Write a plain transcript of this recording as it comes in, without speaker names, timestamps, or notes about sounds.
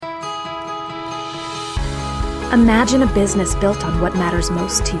Imagine a business built on what matters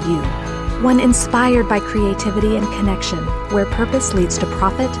most to you. One inspired by creativity and connection, where purpose leads to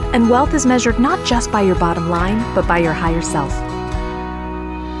profit and wealth is measured not just by your bottom line, but by your higher self.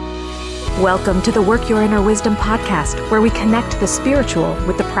 Welcome to the Work Your Inner Wisdom podcast, where we connect the spiritual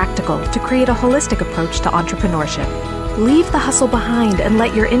with the practical to create a holistic approach to entrepreneurship. Leave the hustle behind and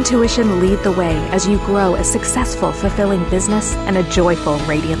let your intuition lead the way as you grow a successful, fulfilling business and a joyful,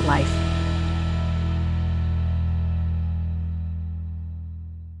 radiant life.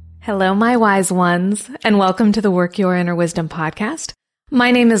 Hello, my wise ones, and welcome to the Work Your Inner Wisdom podcast. My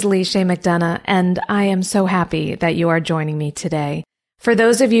name is Lee Shea McDonough, and I am so happy that you are joining me today. For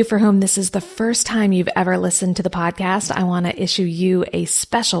those of you for whom this is the first time you've ever listened to the podcast, I want to issue you a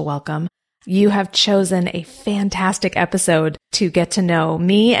special welcome. You have chosen a fantastic episode to get to know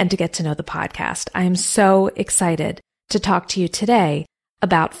me and to get to know the podcast. I am so excited to talk to you today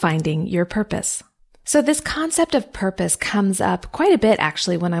about finding your purpose. So this concept of purpose comes up quite a bit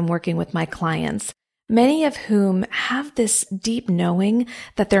actually when I'm working with my clients, many of whom have this deep knowing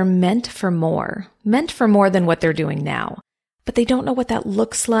that they're meant for more than what they're doing now. But they don't know what that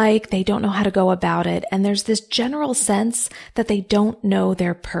looks like. They don't know how to go about it. And there's this general sense that they don't know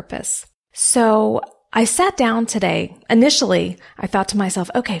their purpose. So I sat down today. Initially, I thought to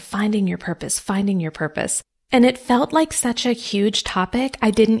myself, okay, finding your purpose. And it felt like such a huge topic, I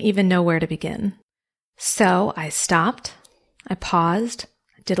didn't even know where to begin. So I stopped, I paused,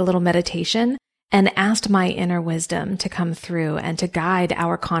 did a little meditation, and asked my inner wisdom to come through and to guide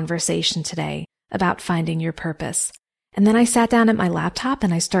our conversation today about finding your purpose. And then I sat down at my laptop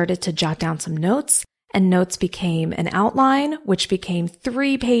and I started to jot down some notes, and notes became an outline, which became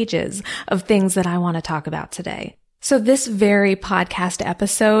 3 pages of things that I want to talk about today. So this very podcast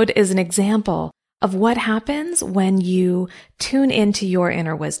episode is an example of what happens when you tune into your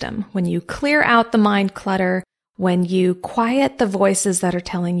inner wisdom, when you clear out the mind clutter, when you quiet the voices that are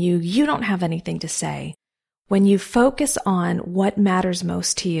telling you you don't have anything to say, when you focus on what matters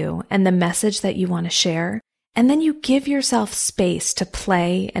most to you and the message that you want to share, and then you give yourself space to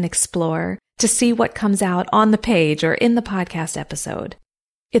play and explore, to see what comes out on the page or in the podcast episode.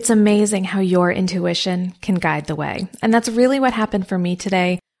 It's amazing how your intuition can guide the way. And that's really what happened for me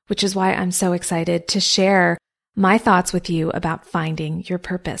today, which is why I'm so excited to share my thoughts with you about finding your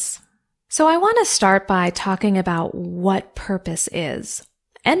purpose. So I want to start by talking about what purpose is,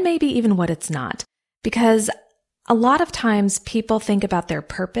 and maybe even what it's not, because a lot of times people think about their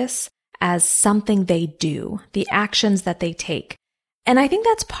purpose as something they do, the actions that they take. And I think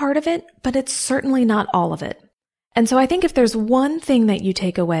that's part of it, but it's certainly not all of it. And so I think if there's one thing that you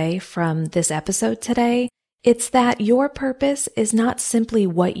take away from this episode today, it's that your purpose is not simply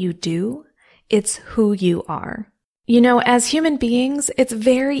what you do, it's who you are. You know, as human beings, it's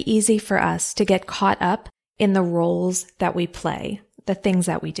very easy for us to get caught up in the roles that we play, the things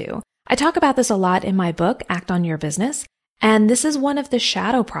that we do. I talk about this a lot in my book, Act on Your Business, and this is one of the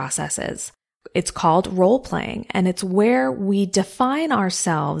shadow processes. It's called role playing, and it's where we define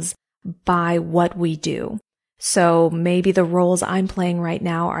ourselves by what we do. So maybe the roles I'm playing right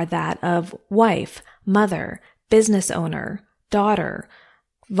now are that of wife, mother, business owner, daughter,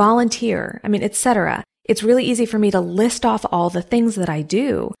 volunteer, etc. It's really easy for me to list off all the things that I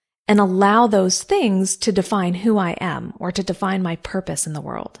do and allow those things to define who I am or to define my purpose in the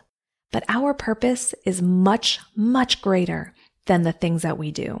world. But our purpose is much, much greater than the things that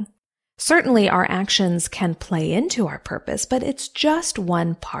we do. Certainly our actions can play into our purpose, but it's just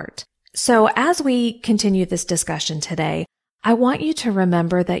one part. So as we continue this discussion today, I want you to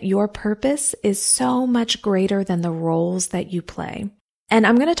remember that your purpose is so much greater than the roles that you play. And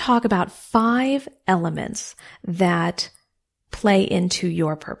I'm going to talk about 5 elements that play into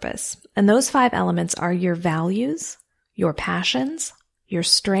your purpose. And those 5 elements are your values, your passions, your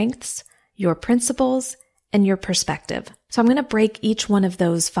strengths, your principles, and your perspective. So I'm going to break each one of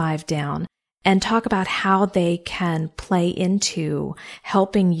those 5 down and talk about how they can play into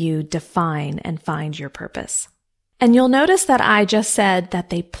helping you define and find your purpose. And you'll notice that I just said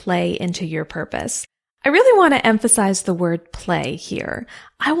that they play into your purpose. I really want to emphasize the word play here.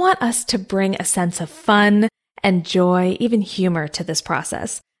 I want us to bring a sense of fun and joy, even humor to this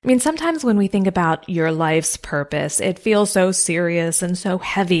process. Sometimes when we think about your life's purpose, it feels so serious and so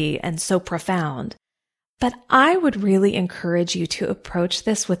heavy and so profound. But I would really encourage you to approach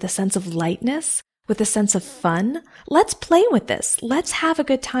this with a sense of lightness, with a sense of fun. Let's play with this. Let's have a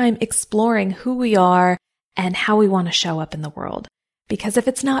good time exploring who we are and how we want to show up in the world. Because if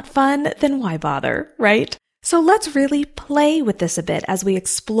it's not fun, then why bother, right? So let's really play with this a bit as we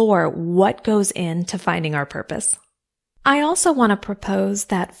explore what goes into finding our purpose. I also want to propose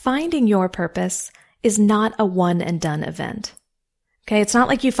that finding your purpose is not a one and done event. Okay, it's not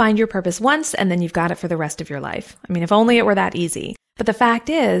like you find your purpose once and then you've got it for the rest of your life. I mean, if only it were that easy. But the fact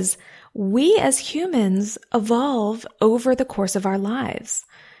is, we as humans evolve over the course of our lives.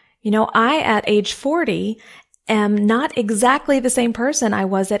 I, at age 40, am not exactly the same person I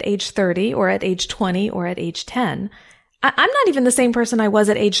was at age 30 or at age 20 or at age 10. I'm not even the same person I was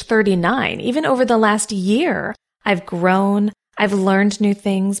at age 39. Even over the last year, I've grown, I've learned new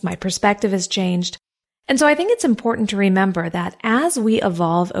things, my perspective has changed. And so I think it's important to remember that as we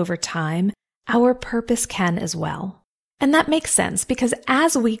evolve over time, our purpose can as well. And that makes sense because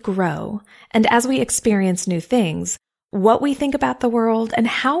as we grow and as we experience new things, what we think about the world and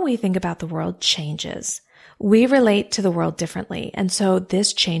how we think about the world changes. We relate to the world differently, and so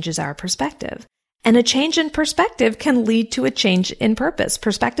this changes our perspective. And a change in perspective can lead to a change in purpose.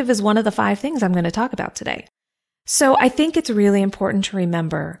 Perspective is one of the 5 things I'm going to talk about today. So I think it's really important to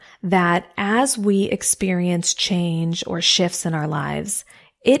remember that as we experience change or shifts in our lives,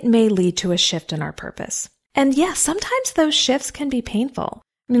 it may lead to a shift in our purpose. And yes, sometimes those shifts can be painful.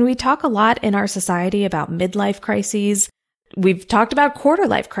 I mean, we talk a lot in our society about midlife crises. We've talked about quarter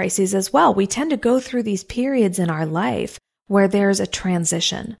life crises as well. We tend to go through these periods in our life where there's a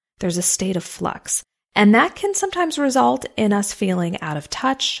transition, there's a state of flux. And that can sometimes result in us feeling out of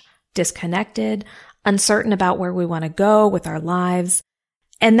touch, disconnected, uncertain about where we want to go with our lives.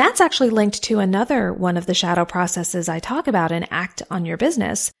 And that's actually linked to another one of the shadow processes I talk about in Act on Your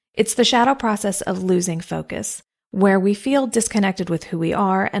Business. It's the shadow process of losing focus, where we feel disconnected with who we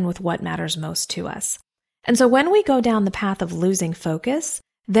are and with what matters most to us. And so when we go down the path of losing focus,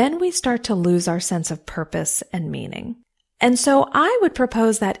 then we start to lose our sense of purpose and meaning. And so I would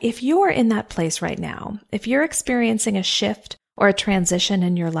propose that if you're in that place right now, if you're experiencing a shift or a transition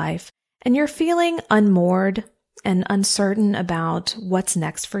in your life, and you're feeling unmoored and uncertain about what's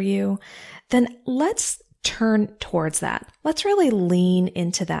next for you, then let's turn towards that. Let's really lean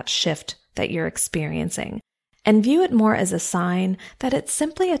into that shift that you're experiencing and view it more as a sign that it's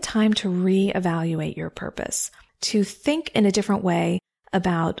simply a time to reevaluate your purpose, to think in a different way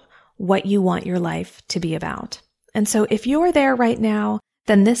about what you want your life to be about. And so if you're there right now,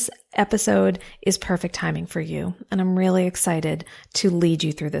 then this episode is perfect timing for you. And I'm really excited to lead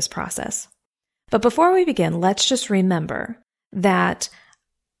you through this process. But before we begin, let's just remember that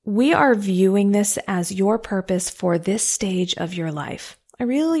we are viewing this as your purpose for this stage of your life. I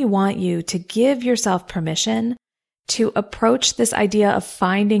really want you to give yourself permission to approach this idea of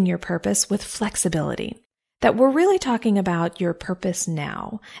finding your purpose with flexibility. That we're really talking about your purpose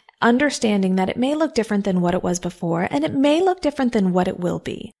now, understanding that it may look different than what it was before, and it may look different than what it will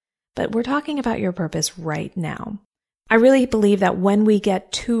be. But we're talking about your purpose right now. I really believe that when we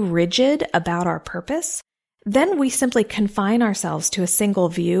get too rigid about our purpose, then we simply confine ourselves to a single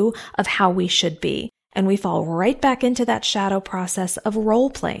view of how we should be, and we fall right back into that shadow process of role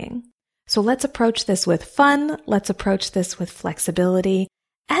playing. So let's approach this with fun, let's approach this with flexibility,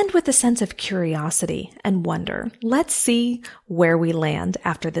 and with a sense of curiosity and wonder. Let's see where we land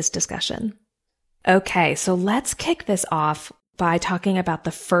after this discussion. Okay, so let's kick this off by talking about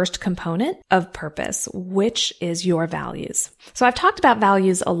the first component of purpose, which is your values. So I've talked about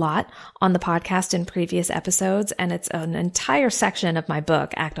values a lot on the podcast in previous episodes, and it's an entire section of my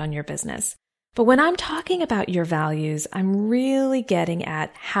book, Act on Your Business. But when I'm talking about your values, I'm really getting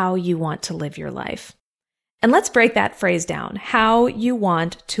at how you want to live your life. And let's break that phrase down, how you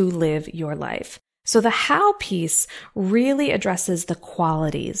want to live your life. So the how piece really addresses the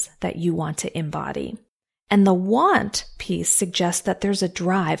qualities that you want to embody. And the want piece suggests that there's a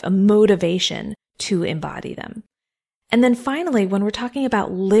drive, a motivation to embody them. And then finally, when we're talking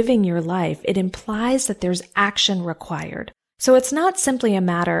about living your life, it implies that there's action required. So it's not simply a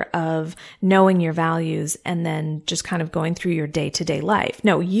matter of knowing your values and then just kind of going through your day-to-day life.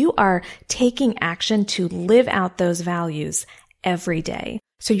 No, you are taking action to live out those values every day.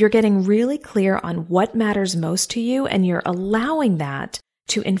 So you're getting really clear on what matters most to you, and you're allowing that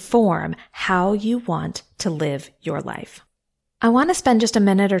to inform how you want to live your life. I want to spend just a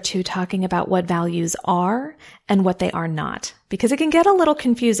minute or two talking about what values are and what they are not, because it can get a little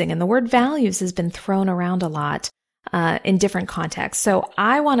confusing, and the word values has been thrown around a lot in different contexts. So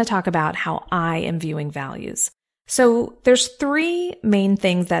I want to talk about how I am viewing values. So there's 3 main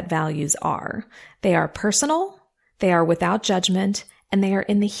things that values are. They are personal, they are without judgment, and they are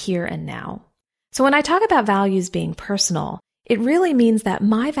in the here and now. So when I talk about values being personal, it really means that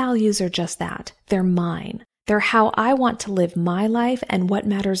my values are just that. They're mine. They're how I want to live my life and what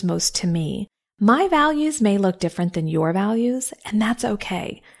matters most to me. My values may look different than your values, and that's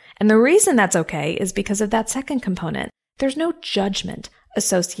okay. And the reason that's okay is because of that second component. There's no judgment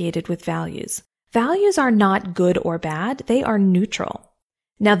associated with values. Values are not good or bad. They are neutral.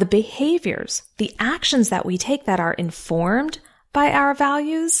 Now, the behaviors, the actions that we take that are informed by our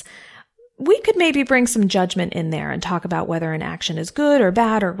values, we could maybe bring some judgment in there and talk about whether an action is good or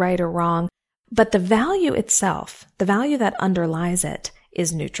bad or right or wrong. But the value itself, the value that underlies it,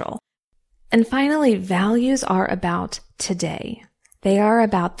 is neutral. And finally, values are about today. They are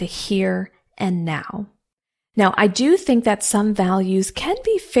about the here and now. Now, I do think that some values can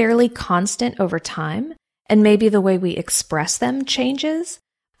be fairly constant over time, and maybe the way we express them changes,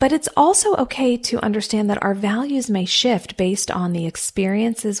 but it's also okay to understand that our values may shift based on the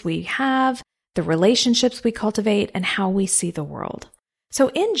experiences we have, the relationships we cultivate, and how we see the world. So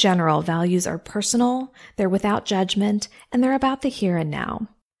in general, values are personal, they're without judgment, and they're about the here and now.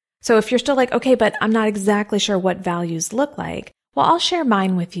 So if you're still like, okay, but I'm not exactly sure what values look like, well, I'll share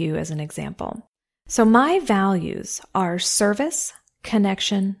mine with you as an example. So my values are service,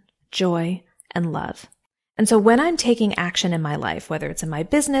 connection, joy, and love. And so when I'm taking action in my life, whether it's in my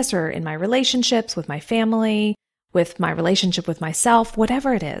business or in my relationships with my family, with my relationship with myself,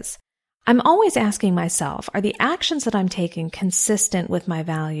 whatever it is, I'm always asking myself, are the actions that I'm taking consistent with my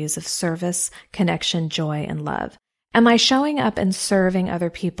values of service, connection, joy, and love? Am I showing up and serving other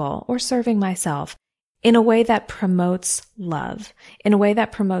people or serving myself in a way that promotes love, in a way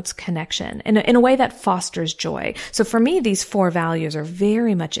that promotes connection, in a way that fosters joy? So for me, these 4 values are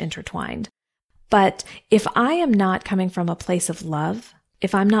very much intertwined. But if I am not coming from a place of love,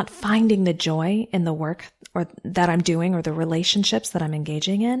 if I'm not finding the joy in the work or that I'm doing or the relationships that I'm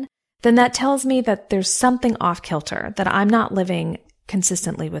engaging in, then that tells me that there's something off kilter, that I'm not living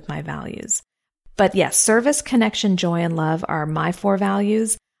consistently with my values. But yes, service, connection, joy, and love are my 4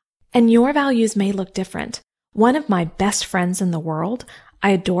 values. And your values may look different. One of my best friends in the world,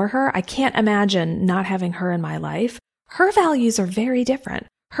 I adore her. I can't imagine not having her in my life. Her values are very different.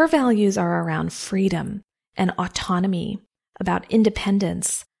 Her values are around freedom and autonomy, about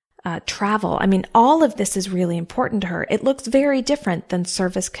independence, travel. I mean, all of this is really important to her. It looks very different than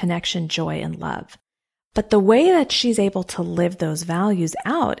service, connection, joy, and love. But the way that she's able to live those values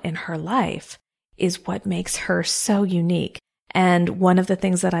out in her life is what makes her so unique, and one of the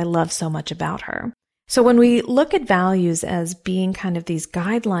things that I love so much about her. So when we look at values as being kind of these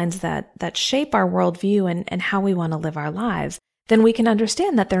guidelines that shape our worldview and how we want to live our lives, then we can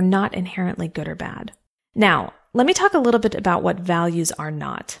understand that they're not inherently good or bad. Now, let me talk a little bit about what values are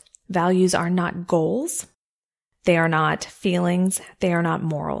not. Values are not goals. They are not feelings. They are not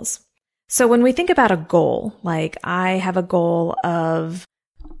morals. So when we think about a goal, like I have a goal of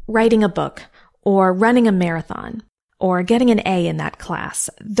writing a book or running a marathon or getting an A in that class,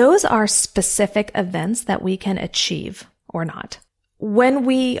 those are specific events that we can achieve or not. When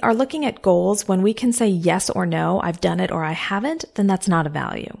we are looking at goals, when we can say yes or no, I've done it or I haven't, then that's not a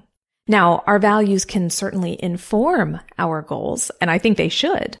value. Now, our values can certainly inform our goals, and I think they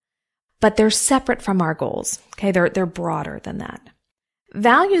should, but they're separate from our goals. Okay, they're broader than that.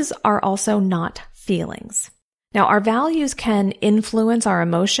 Values are also not feelings. Now, our values can influence our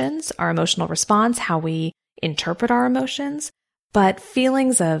emotions, our emotional response, how we interpret our emotions, but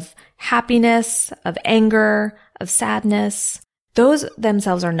feelings of happiness, of anger, of sadness, those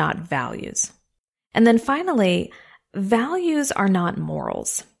themselves are not values. And then finally, values are not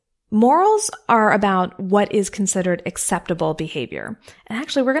morals. Morals are about what is considered acceptable behavior. And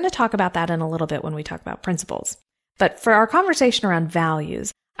actually, we're going to talk about that in a little bit when we talk about principles. But for our conversation around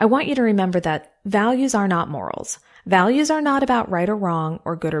values, I want you to remember that values are not morals. Values are not about right or wrong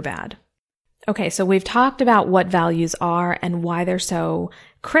or good or bad. Okay, so we've talked about what values are and why they're so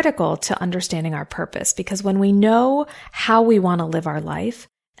critical to understanding our purpose. Because when we know how we want to live our life,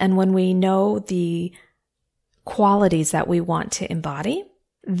 and when we know the qualities that we want to embody,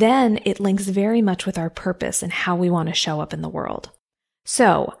 then it links very much with our purpose and how we want to show up in the world.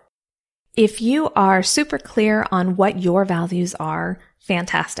 So if you are super clear on what your values are,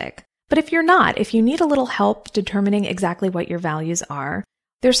 fantastic. But if you're not, if you need a little help determining exactly what your values are,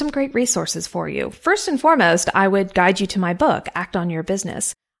 there's some great resources for you. First and foremost, I would guide you to my book, Act on Your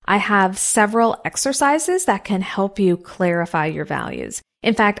Business. I have several exercises that can help you clarify your values.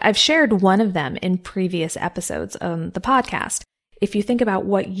 In fact, I've shared one of them in previous episodes of the podcast. If you think about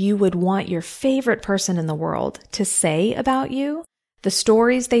what you would want your favorite person in the world to say about you, the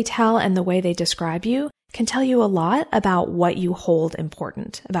stories they tell and the way they describe you can tell you a lot about what you hold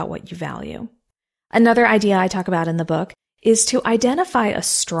important, about what you value. Another idea I talk about in the book is to identify a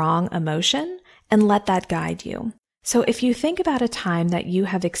strong emotion and let that guide you. So if you think about a time that you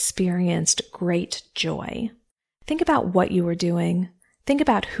have experienced great joy, think about what you were doing, think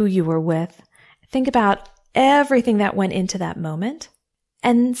about who you were with, think about everything that went into that moment,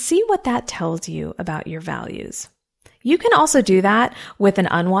 and see what that tells you about your values. You can also do that with an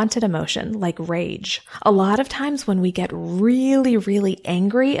unwanted emotion like rage. A lot of times when we get really, really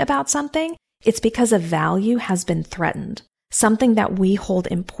angry about something, it's because a value has been threatened. Something that we hold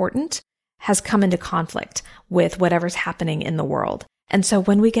important has come into conflict with whatever's happening in the world. And so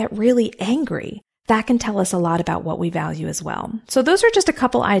when we get really angry, that can tell us a lot about what we value as well. So those are just a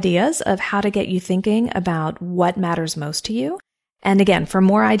couple ideas of how to get you thinking about what matters most to you. And again, for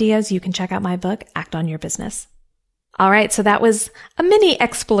more ideas, you can check out my book, Act on Your Business. All right, so that was a mini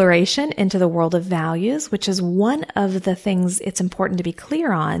exploration into the world of values, which is one of the things it's important to be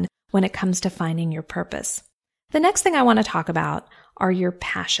clear on when it comes to finding your purpose. The next thing I want to talk about are your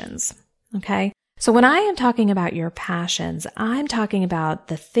passions, okay? So when I am talking about your passions, I'm talking about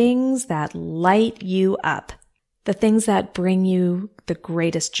the things that light you up, the things that bring you the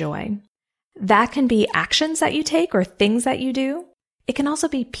greatest joy. That can be actions that you take or things that you do. It can also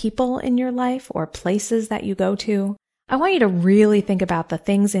be people in your life or places that you go to. I want you to really think about the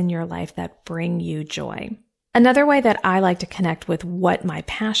things in your life that bring you joy. Another way that I like to connect with what my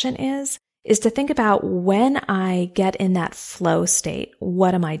passion is to think about when I get in that flow state,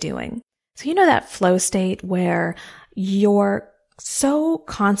 what am I doing? So you know that flow state where you're so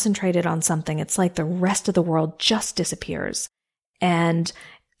concentrated on something, it's like the rest of the world just disappears. And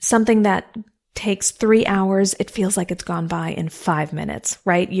something that takes 3 hours, it feels like it's gone by in 5 minutes,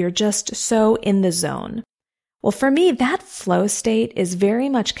 right? You're just so in the zone. Well, for me, that flow state is very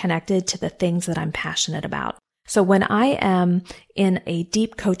much connected to the things that I'm passionate about. So when I am in a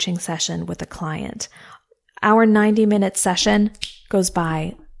deep coaching session with a client, our 90-minute session goes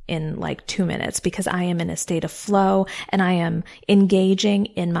by in like 2 minutes because I am in a state of flow and I am engaging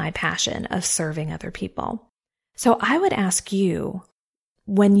in my passion of serving other people. So I would ask you,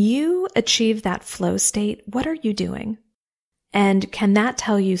 when you achieve that flow state, what are you doing? And can that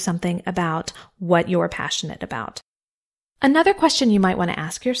tell you something about what you're passionate about? Another question you might want to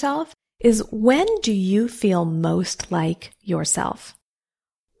ask yourself is, when do you feel most like yourself?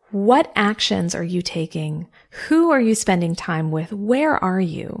 What actions are you taking? Who are you spending time with? Where are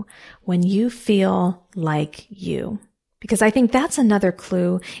you when you feel like you? Because I think that's another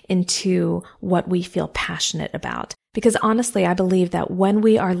clue into what we feel passionate about. Because honestly, I believe that when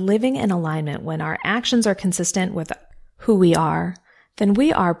we are living in alignment, when our actions are consistent with who we are, then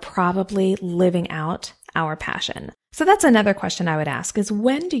we are probably living out our passion. So that's another question I would ask is,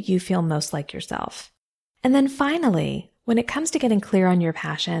 when do you feel most like yourself? And then finally, when it comes to getting clear on your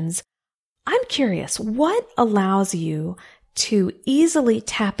passions, I'm curious, what allows you to easily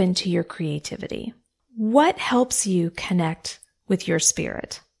tap into your creativity? What helps you connect with your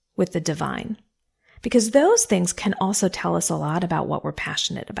spirit, with the divine? Because those things can also tell us a lot about what we're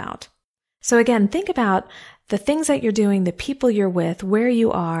passionate about. So again, think about the things that you're doing, the people you're with, where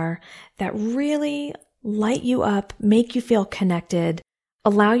you are, that really light you up, make you feel connected,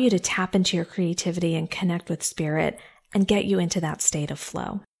 allow you to tap into your creativity and connect with spirit, and get you into that state of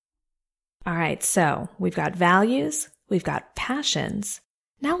flow. All right, so we've got values, we've got passions.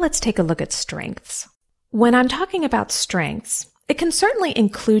 Now let's take a look at strengths. When I'm talking about strengths, it can certainly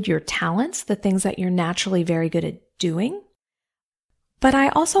include your talents, the things that you're naturally very good at doing. But I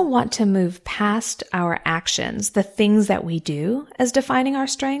also want to move past our actions, the things that we do, as defining our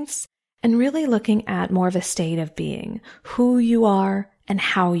strengths, and really looking at more of a state of being, who you are and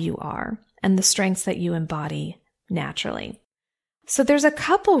how you are, and the strengths that you embody naturally. So there's a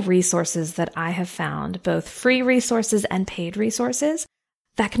couple resources that I have found, both free resources and paid resources,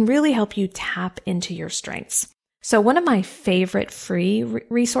 that can really help you tap into your strengths. So one of my favorite free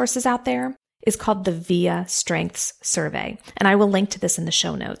resources out there is called the VIA Strengths Survey, and I will link to this in the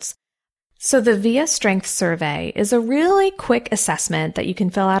show notes. So the VIA Strengths Survey is a really quick assessment that you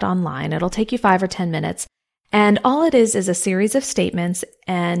can fill out online. It'll take you 5 or 10 minutes, and all it is a series of statements,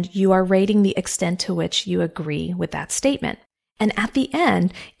 and you are rating the extent to which you agree with that statement. And at the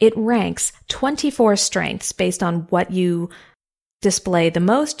end, it ranks 24 strengths based on what you display the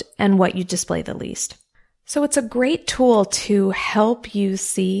most and what you display the least. So it's a great tool to help you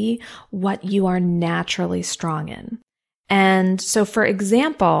see what you are naturally strong in. And so, for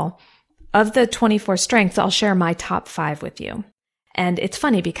example, of the 24 strengths, I'll share my top 5 with you. And it's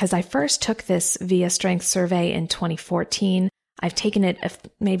funny because I first took this VIA Strengths Survey in 2014. I've taken it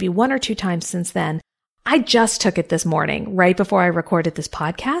maybe 1 or 2 times since then. I just took it this morning, right before I recorded this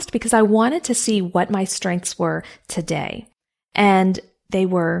podcast, because I wanted to see what my strengths were today. And they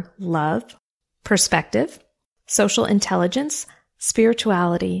were love, perspective, social intelligence,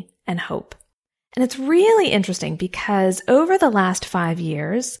 spirituality, and hope. And it's really interesting because over the last 5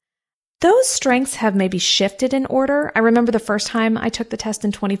 years, those strengths have maybe shifted in order. I remember the first time I took the test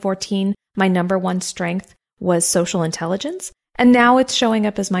in 2014, my number one strength was social intelligence, and now it's showing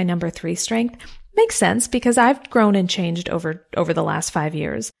up as my number 3 strength. Makes sense because I've grown and changed over the last 5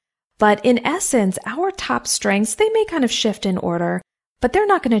 years. But in essence, our top strengths, they may kind of shift in order, but they're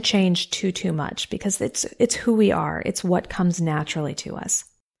not going to change too much because it's who we are. It's what comes naturally to us.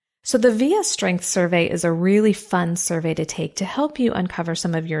 So the VIA Strength Survey is a really fun survey to take to help you uncover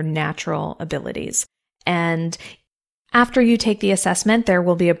some of your natural abilities. And after you take the assessment, there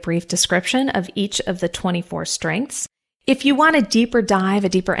will be a brief description of each of the 24 strengths. If you want a deeper dive, a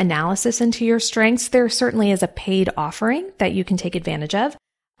deeper analysis into your strengths, there certainly is a paid offering that you can take advantage of.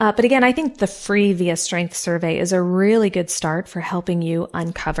 But again, I think the free VIA Strength Survey is a really good start for helping you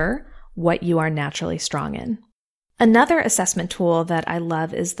uncover what you are naturally strong in. Another assessment tool that I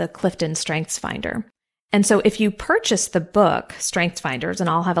love is the Clifton Strengths Finder. And so if you purchase the book, Strengths Finders, and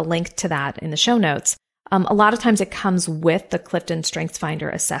I'll have a link to that in the show notes, a lot of times it comes with the Clifton Strengths Finder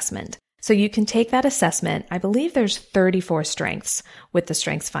assessment. So you can take that assessment. I believe there's 34 strengths with the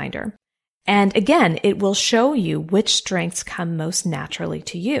Strengths Finder. And again, it will show you which strengths come most naturally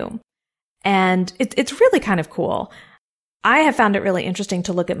to you. And it's really kind of cool. I have found it really interesting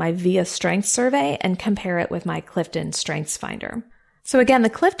to look at my VIA Strengths Survey and compare it with my Clifton Strengths Finder. So again, the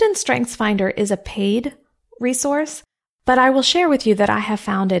Clifton Strengths Finder is a paid resource, but I will share with you that I have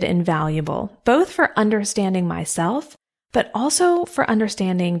found it invaluable, both for understanding myself, but also for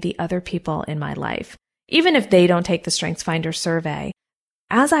understanding the other people in my life. Even if they don't take the Strengths Finder survey,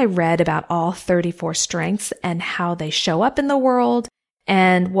 as I read about all 34 strengths and how they show up in the world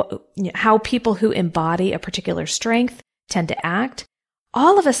and how people who embody a particular strength tend to act,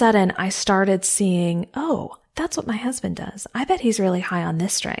 all of a sudden I started seeing, oh, that's what my husband does. I bet he's really high on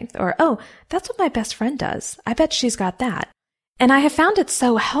this strength. Or, oh, that's what my best friend does. I bet she's got that. And I have found it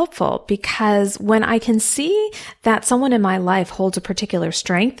so helpful because when I can see that someone in my life holds a particular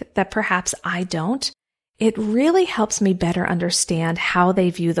strength that perhaps I don't, it really helps me better understand how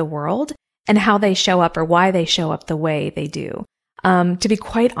they view the world and how they show up or why they show up the way they do. To be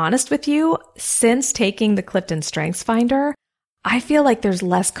quite honest with you, since taking the Clifton Strengths Finder, I feel like there's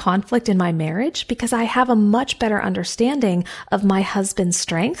less conflict in my marriage because I have a much better understanding of my husband's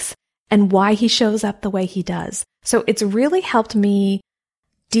strengths and why he shows up the way he does. So it's really helped me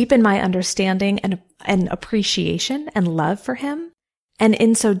deepen my understanding and appreciation and love for him. And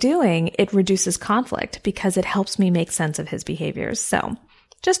in so doing, it reduces conflict because it helps me make sense of his behaviors. So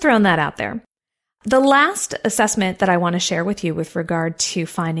just throwing that out there. The last assessment that I want to share with you with regard to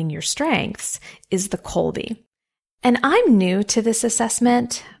finding your strengths is the Kolbe. And I'm new to this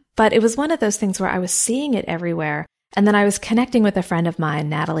assessment, but it was one of those things where I was seeing it everywhere. And then I was connecting with a friend of mine,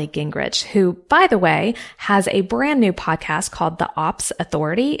 Natalie Gingrich, who, by the way, has a brand new podcast called The Ops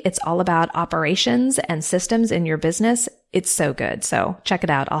Authority. It's all about operations and systems in your business. It's so good. So check it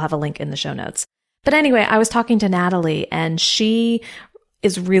out. I'll have a link in the show notes. But anyway, I was talking to Natalie and she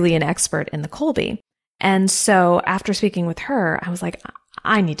is really an expert in the Kolbe. And so after speaking with her, I was like,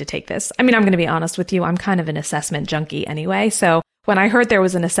 I need to take this. I mean, I'm going to be honest with you. I'm kind of an assessment junkie anyway. So when I heard there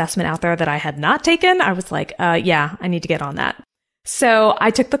was an assessment out there that I had not taken, I was like, yeah, I need to get on that. So I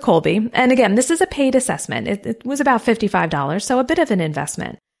took the Kolbe. And again, this is a paid assessment. It was about $55, so a bit of an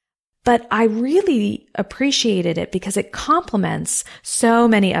investment. But I really appreciated it because it complements so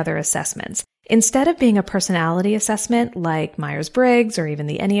many other assessments. Instead of being a personality assessment like Myers-Briggs or even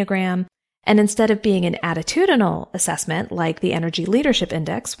the Enneagram, and instead of being an attitudinal assessment like the Energy Leadership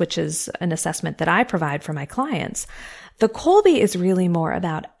Index, which is an assessment that I provide for my clients, the Kolbe is really more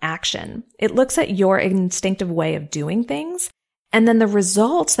about action. It looks at your instinctive way of doing things, and then the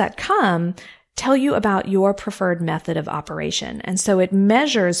results that come tell you about your preferred method of operation. And so it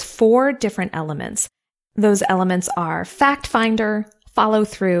measures 4 different elements. Those elements are fact finder, follow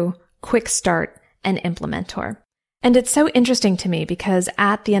through, quick start, and implementor. And it's so interesting to me because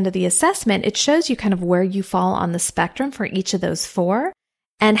at the end of the assessment, it shows you kind of where you fall on the spectrum for each of those 4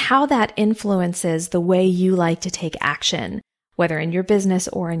 and how that influences the way you like to take action, whether in your business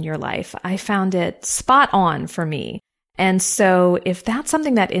or in your life. I found it spot on for me. And so if that's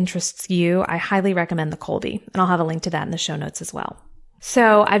something that interests you, I highly recommend the Kolbe, and I'll have a link to that in the show notes as well.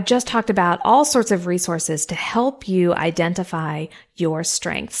 So I've just talked about all sorts of resources to help you identify your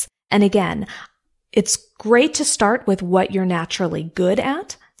strengths. And again, it's great to start with what you're naturally good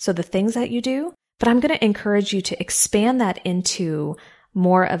at, so the things that you do, but I'm going to encourage you to expand that into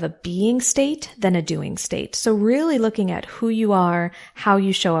more of a being state than a doing state. So really looking at who you are, how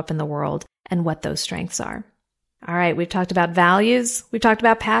you show up in the world, and what those strengths are. All right, we've talked about values, we've talked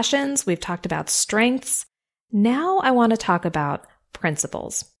about passions, we've talked about strengths. Now I want to talk about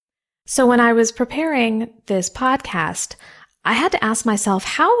principles. So when I was preparing this podcast, I had to ask myself,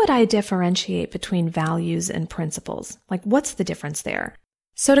 how would I differentiate between values and principles? Like, what's the difference there?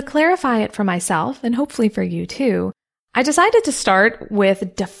 So to clarify it for myself, and hopefully for you too, I decided to start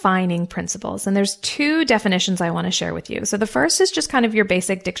with defining principles. And there's two definitions I want to share with you. So the first is just kind of your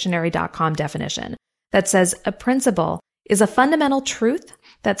basic dictionary.com definition that says a principle is a fundamental truth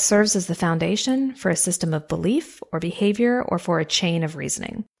that serves as the foundation for a system of belief or behavior or for a chain of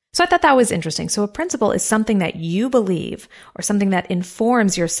reasoning. So I thought that was interesting. So a principle is something that you believe or something that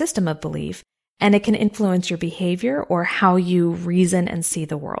informs your system of belief, and it can influence your behavior or how you reason and see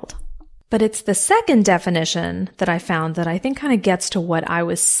the world. But it's the second definition that I found that I think kind of gets to what I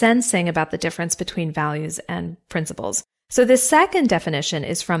was sensing about the difference between values and principles. So this second definition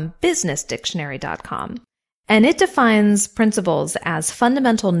is from businessdictionary.com, and it defines principles as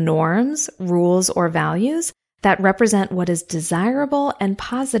fundamental norms, rules, or values that represent what is desirable and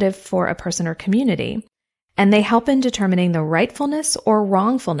positive for a person or community, and they help in determining the rightfulness or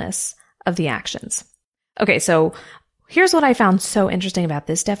wrongfulness of the actions. Okay, so here's what I found so interesting about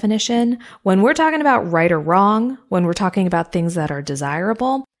this definition. When we're talking about right or wrong, when we're talking about things that are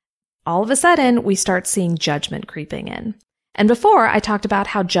desirable, all of a sudden we start seeing judgment creeping in. And before, I talked about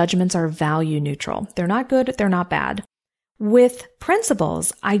how judgments are value neutral. They're not good, they're not bad. With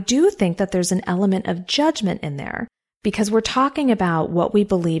principles, I do think that there's an element of judgment in there because we're talking about what we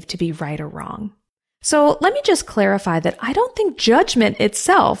believe to be right or wrong. So let me just clarify that I don't think judgment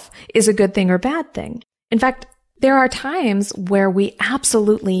itself is a good thing or bad thing. In fact, there are times where we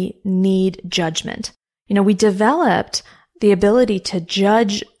absolutely need judgment. We developed the ability to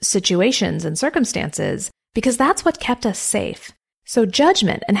judge situations and circumstances because that's what kept us safe. So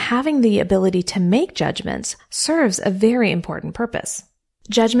judgment and having the ability to make judgments serves a very important purpose.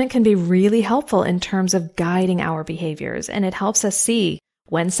 Judgment can be really helpful in terms of guiding our behaviors, and it helps us see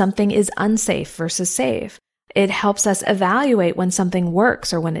when something is unsafe versus safe. It helps us evaluate when something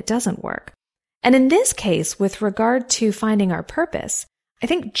works or when it doesn't work. And in this case, with regard to finding our purpose, I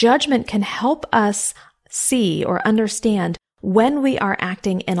think judgment can help us see or understand when we are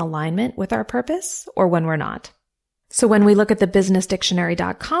acting in alignment with our purpose or when we're not. So when we look at the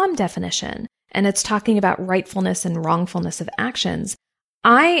businessdictionary.com definition, and it's talking about rightfulness and wrongfulness of actions,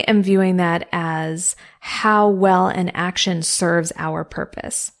 I am viewing that as how well an action serves our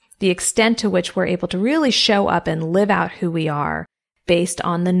purpose, the extent to which we're able to really show up and live out who we are based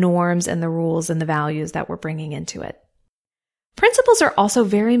on the norms and the rules and the values that we're bringing into it. Principles are also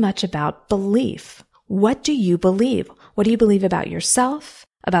very much about belief. What do you believe? What do you believe about yourself,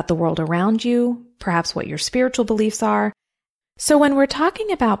 about the world around you, perhaps what your spiritual beliefs are? So when we're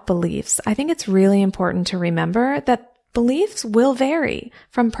talking about beliefs, I think it's really important to remember that beliefs will vary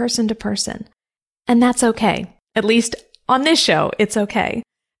from person to person. And that's okay. At least on this show, it's okay.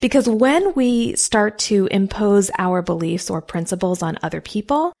 Because when we start to impose our beliefs or principles on other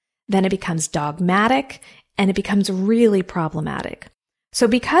people, then it becomes dogmatic and it becomes really problematic. So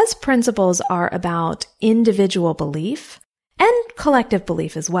because principles are about individual belief and collective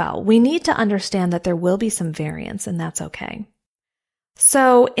belief as well, we need to understand that there will be some variance, and that's okay.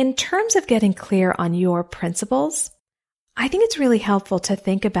 So in terms of getting clear on your principles, I think it's really helpful to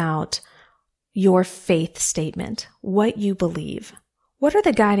think about your faith statement, what you believe. What are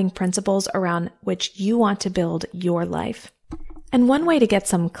the guiding principles around which you want to build your life? And one way to get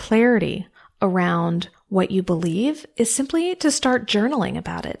some clarity around what you believe is simply to start journaling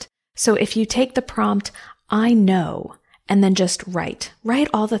about it. So if you take the prompt, I know, and then just write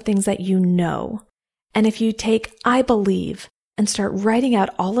all the things that you know. And if you take I believe and start writing out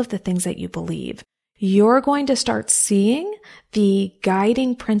all of the things that you believe, you're going to start seeing the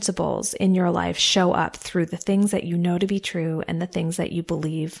guiding principles in your life show up through the things that you know to be true and the things that you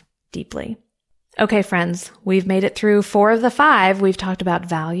believe deeply. Okay, friends, we've made it through 4 of the 5. We've talked about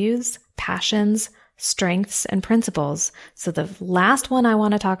values, passions, strengths, and principles. So the last one I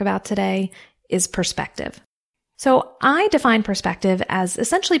want to talk about today is perspective. So I define perspective as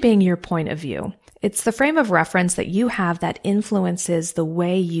essentially being your point of view. It's the frame of reference that you have that influences the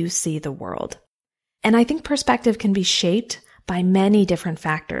way you see the world. And I think perspective can be shaped by many different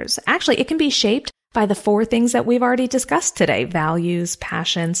factors. Actually, it can be shaped by the 4 things that we've already discussed today: values,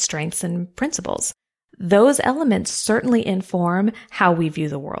 passions, strengths, and principles. Those elements certainly inform how we view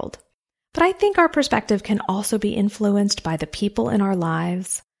the world. But I think our perspective can also be influenced by the people in our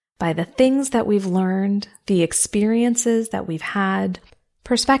lives, by the things that we've learned, the experiences that we've had.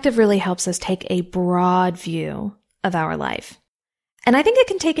 Perspective really helps us take a broad view of our life. And I think it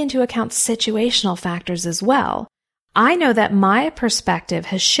can take into account situational factors as well. I know that my perspective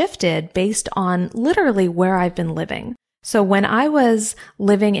has shifted based on literally where I've been living. So when I was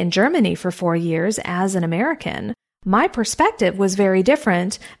living in Germany for 4 years as an American, my perspective was very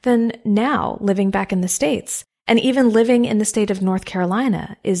different than now living back in the States. And even living in the state of North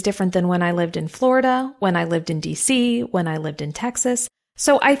Carolina is different than when I lived in Florida, when I lived in DC, when I lived in Texas.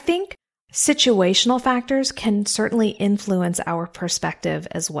 So I think situational factors can certainly influence our perspective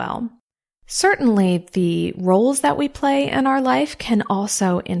as well. Certainly, the roles that we play in our life can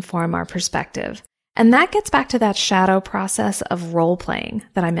also inform our perspective. And that gets back to that shadow process of role playing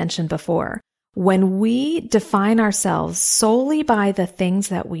that I mentioned before. When we define ourselves solely by the things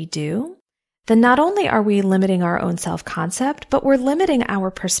that we do, then not only are we limiting our own self-concept, but we're limiting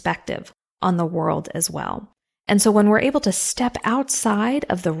our perspective on the world as well. And so when we're able to step outside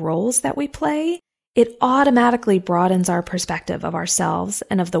of the roles that we play, it automatically broadens our perspective of ourselves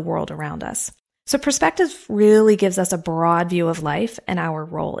and of the world around us. So perspective really gives us a broad view of life and our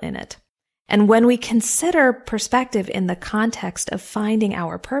role in it. And when we consider perspective in the context of finding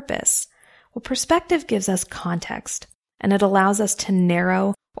our purpose, well, perspective gives us context, and it allows us to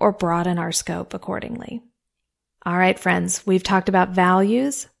narrow or broaden our scope accordingly. All right, friends, we've talked about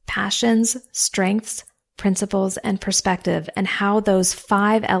values, passions, strengths, principles, and perspective, and how those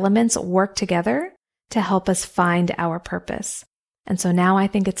 5 elements work together to help us find our purpose. And so now I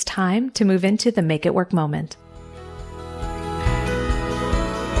think it's time to move into the Make It Work moment.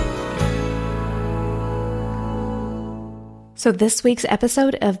 So this week's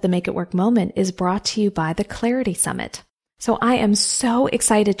episode of the Make It Work moment is brought to you by the Clarity Summit. So I am so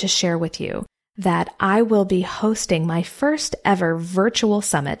excited to share with you that I will be hosting my first ever virtual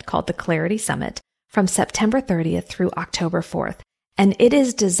summit called the Clarity Summit from September 30th through October 4th. And it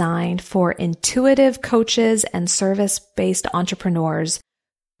is designed for intuitive coaches and service-based entrepreneurs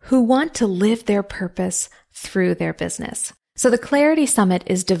who want to live their purpose through their business. So the Clarity Summit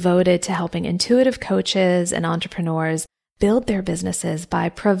is devoted to helping intuitive coaches and entrepreneurs build their businesses by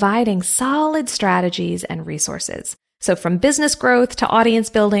providing solid strategies and resources. So from business growth to audience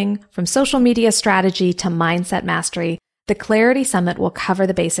building, from social media strategy to mindset mastery, the Clarity Summit will cover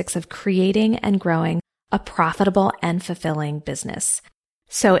the basics of creating and growing a profitable and fulfilling business.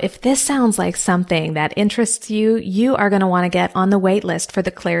 So if this sounds like something that interests you, you are going to want to get on the wait list for the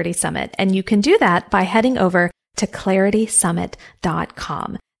Clarity Summit. And you can do that by heading over to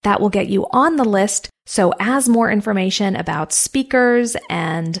claritysummit.com. That will get you on the list. So as more information about speakers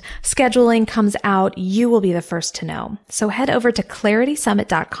and scheduling comes out, you will be the first to know. So head over to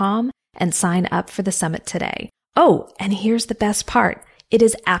claritysummit.com and sign up for the summit today. Oh, and here's the best part. It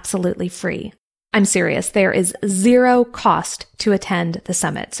is absolutely free. I'm serious. There is 0 cost to attend the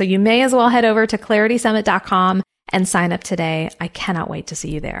summit. So you may as well head over to claritysummit.com and sign up today. I cannot wait to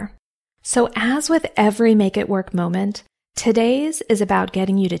see you there. So as with every Make It Work moment, today's is about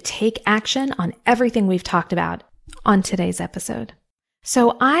getting you to take action on everything we've talked about on today's episode.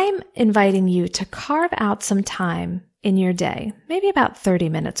 So I'm inviting you to carve out some time in your day, maybe about 30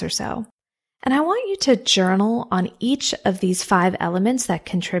 minutes or so. And I want you to journal on each of these 5 elements that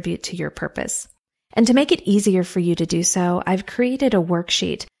contribute to your purpose. And to make it easier for you to do so, I've created a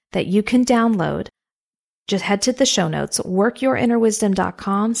worksheet that you can download. Just head to the show notes,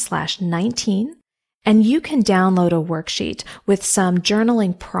 workyourinnerwisdom.com/19. And you can download a worksheet with some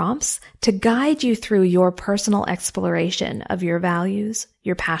journaling prompts to guide you through your personal exploration of your values,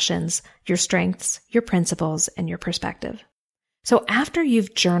 your passions, your strengths, your principles, and your perspective. So after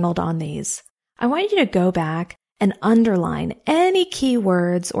you've journaled on these, I want you to go back and underline any key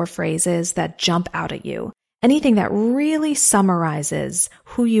words or phrases that jump out at you, anything that really summarizes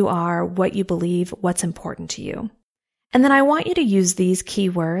who you are, what you believe, what's important to you. And then I want you to use these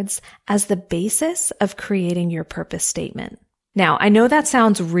keywords as the basis of creating your purpose statement. Now, I know that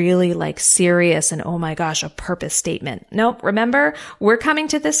sounds really like serious and oh my gosh, a purpose statement. Nope, remember, we're coming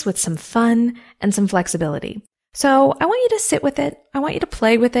to this with some fun and some flexibility. So I want you to sit with it. I want you to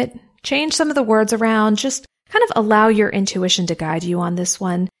play with it, change some of the words around, just kind of allow your intuition to guide you on this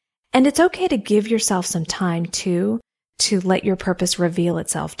one. And it's okay to give yourself some time too, to let your purpose reveal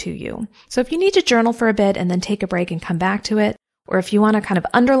itself to you. So if you need to journal for a bit and then take a break and come back to it, or if you want to kind of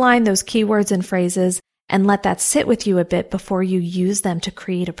underline those keywords and phrases and let that sit with you a bit before you use them to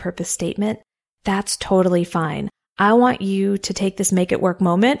create a purpose statement, that's totally fine. I want you to take this Make It Work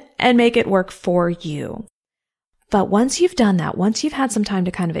moment and make it work for you. But once you've done that, once you've had some time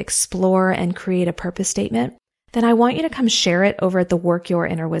to kind of explore and create a purpose statement, then I want you to come share it over at the Work Your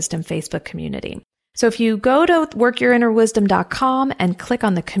Inner Wisdom Facebook community. So if you go to workyourinnerwisdom.com and click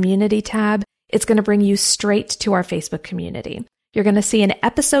on the community tab, it's going to bring you straight to our Facebook community. You're going to see an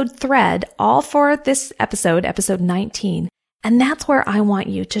episode thread all for this episode, episode 19, and that's where I want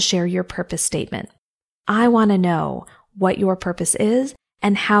you to share your purpose statement. I want to know what your purpose is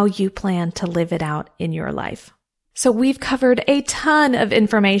and how you plan to live it out in your life. So we've covered a ton of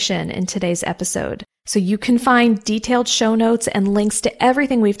information in today's episode. So you can find detailed show notes and links to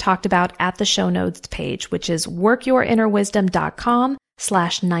everything we've talked about at the show notes page, which is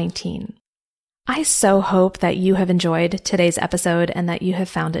workyourinnerwisdom.com/19. I so hope that you have enjoyed today's episode and that you have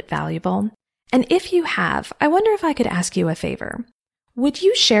found it valuable. And if you have, I wonder if I could ask you a favor. Would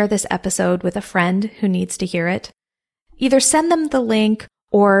you share this episode with a friend who needs to hear it? Either send them the link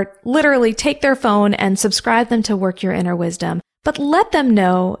or literally take their phone and subscribe them to Work Your Inner Wisdom, but let them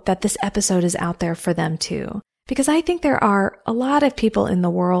know that this episode is out there for them too. Because I think there are a lot of people in the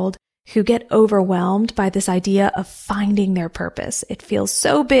world who get overwhelmed by this idea of finding their purpose. It feels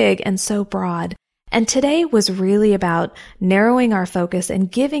so big and so broad. And today was really about narrowing our focus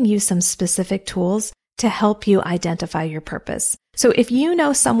and giving you some specific tools to help you identify your purpose. So if you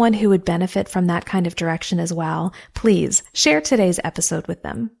know someone who would benefit from that kind of direction as well, please share today's episode with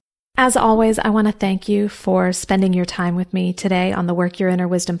them. As always, I want to thank you for spending your time with me today on the Work Your Inner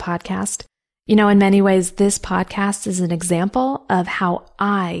Wisdom podcast. You know, in many ways, this podcast is an example of how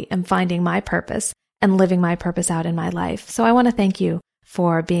I am finding my purpose and living my purpose out in my life. So I want to thank you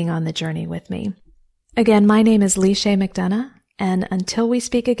for being on the journey with me. Again, my name is Lishay McDonough, and until we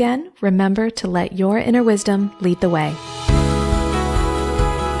speak again, remember to let your inner wisdom lead the way.